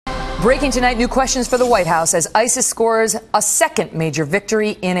Breaking tonight, new questions for the White House as ISIS scores a second major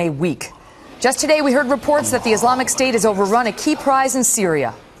victory in a week. Just today, we heard reports that the Islamic State has overrun a key prize in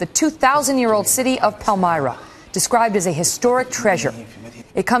Syria, the 2,000-year-old city of Palmyra, described as a historic treasure.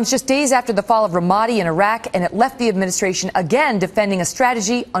 It comes just days after the fall of Ramadi in Iraq, and it left the administration again defending a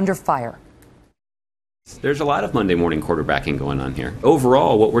strategy under fire. There's a lot of Monday morning quarterbacking going on here.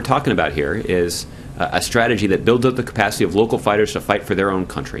 Overall, what we're talking about here is a strategy that builds up the capacity of local fighters to fight for their own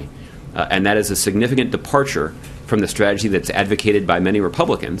country. And that is a significant departure from the strategy that's advocated by many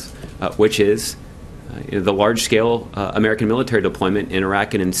Republicans, which is the large-scale American military deployment in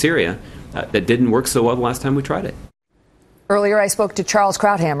Iraq and in Syria that didn't work so well the last time we tried it. Earlier, I spoke to Charles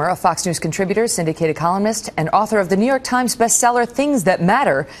Krauthammer, a Fox News contributor, syndicated columnist, and author of the New York Times bestseller Things That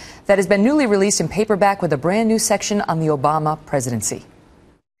Matter, that has been newly released in paperback with a brand new section on the Obama presidency.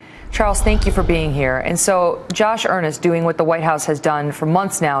 Charles, thank you for being here. And so Josh Earnest doing what the White House has done for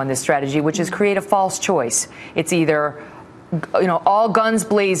months now in this strategy, which is create a false choice. It's either, all guns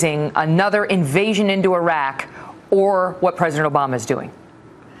blazing, another invasion into Iraq, or what President Obama is doing.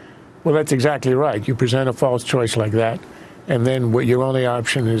 Well, that's exactly right. You present a false choice like that, and then what your only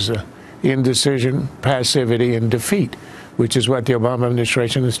option is indecision, passivity, and defeat, which is what the Obama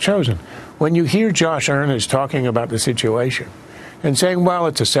administration has chosen. When you hear Josh Earnest talking about the situation and saying, well,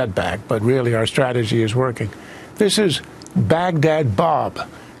 it's a setback, but really our strategy is working. This is Baghdad Bob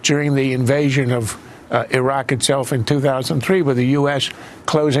during the invasion of Iraq itself in 2003, with the U.S.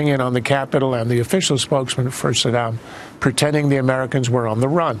 closing in on the capital and the official spokesman for Saddam pretending the Americans were on the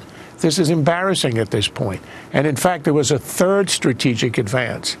run. This is embarrassing at this point. And in fact, there was a third strategic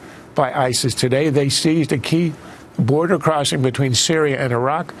advance by ISIS today. They seized a key border crossing between Syria and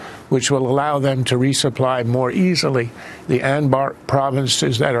Iraq, which will allow them to resupply more easily the Anbar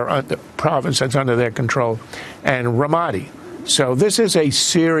provinces that are the province that's under their control, and Ramadi. So this is a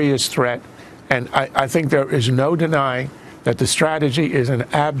serious threat, and I think there is no denying that the strategy is an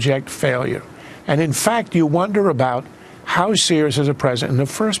abject failure. And in fact, you wonder about how serious is the president in the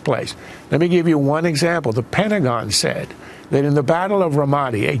first place. Let me give you one example. The Pentagon said that in the Battle of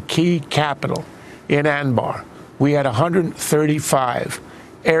Ramadi, a key capital in Anbar, we had 135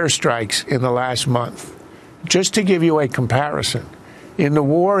 airstrikes in the last month. Just to give you a comparison, in the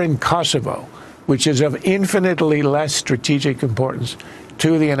war in Kosovo, which is of infinitely less strategic importance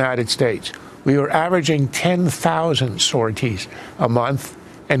to the United States, we were averaging 10,000 sorties a month,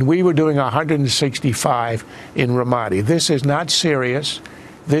 and we were doing 165 in Ramadi. This is not serious.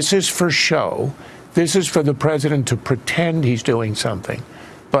 This is for show. This is for the president to pretend he's doing something,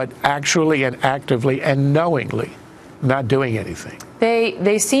 but actually and actively and knowingly not doing anything.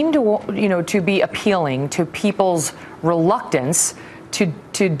 They seem to, to be appealing to people's reluctance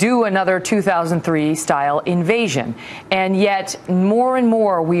to do another 2003 style invasion. And yet more and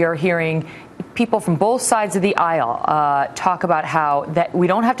more we are hearing people from both sides of the aisle talk about how that we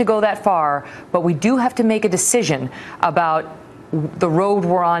don't have to go that far, but we do have to make a decision about the road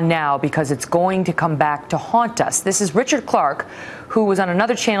we're on now, because it's going to come back to haunt us. This is Richard Clark, who was on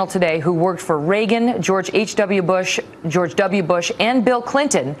another channel today, who worked for Reagan, George H.W. Bush, George W. Bush, and Bill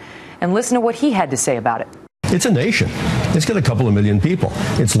Clinton. And listen to what he had to say about it. It's a nation. It's got a couple of million people.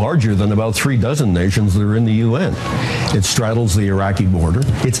 It's larger than about 36 nations that are in the UN. It straddles the Iraqi border.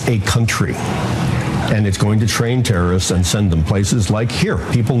 It's a country. And it's going to train terrorists and send them places like here.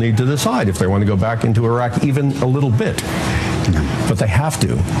 People need to decide if they want to go back into Iraq even a little bit. But they have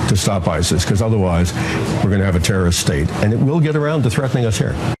to stop ISIS, because otherwise we're going to have a terrorist state, and it will get around to threatening us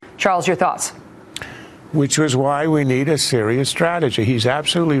here. Charles, your thoughts? Which was why we need a serious strategy. He's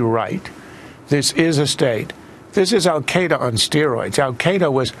absolutely right. This is a state. This is al-Qaeda on steroids.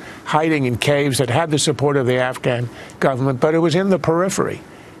 Al-Qaeda was hiding in caves that had the support of the Afghan government, but it was in the periphery.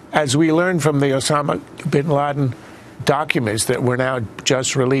 As we learned from the Osama bin Laden documents that were now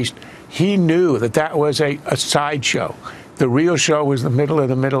just released, he knew that that was a sideshow. The real show was the middle of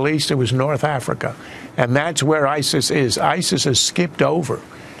the Middle East. It was North Africa. And that's where ISIS is. ISIS has skipped over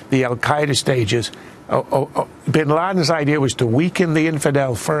the al-Qaeda stages. Bin Laden's idea was to weaken the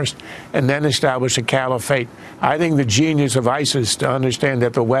infidel first and then establish a caliphate. I think the genius of ISIS to understand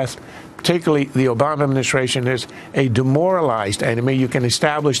that the West, particularly the Obama administration, is a demoralized enemy. You can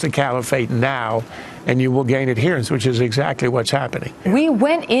establish the caliphate now, and you will gain adherence, which is exactly what's happening. We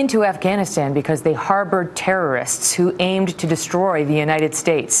went into Afghanistan because they harbored terrorists who aimed to destroy the United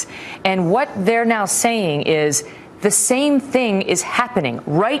States. And what they're now saying is The same thing is happening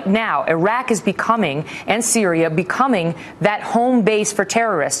right now. Iraq is becoming, and Syria becoming, that home base for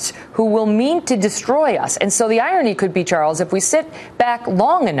terrorists who will mean to destroy us. And so the irony could be, Charles, if we sit back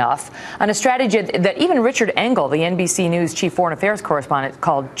long enough on a strategy that even Richard Engel, the NBC News chief foreign affairs correspondent,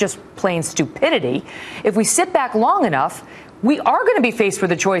 called just plain stupidity, if we sit back long enough, we are going to be faced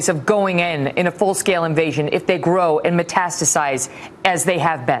with the choice of going in a full-scale invasion if they grow and metastasize as they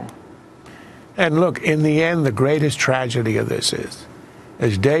have been. And look, in the end, the greatest tragedy of this is,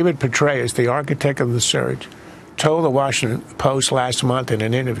 as David Petraeus, the architect of the surge, told the Washington Post last month in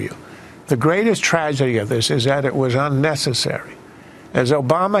an interview, the greatest tragedy of this is that it was unnecessary. As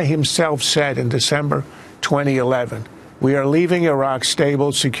Obama himself said in December 2011, we are leaving Iraq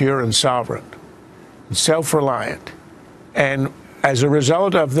stable, secure, and sovereign, and self-reliant. And as a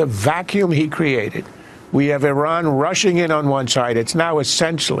result of the vacuum he created, we have Iran rushing in on one side. It's now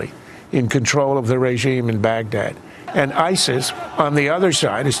essentially in control of the regime in Baghdad. And ISIS on the other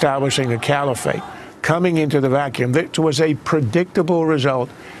side, establishing a caliphate, coming into the vacuum. That was a predictable result.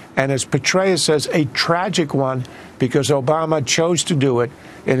 And as Petraeus says, a tragic one, because Obama chose to do it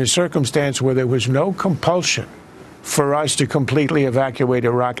in a circumstance where there was no compulsion for us to completely evacuate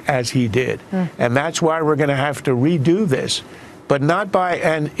Iraq as he did. And that's why we're going to have to redo this, but not by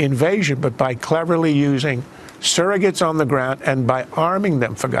an invasion, but by cleverly using surrogates on the ground and by arming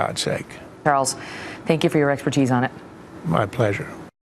them, for God's sake. Charles, thank you for your expertise on it. My pleasure.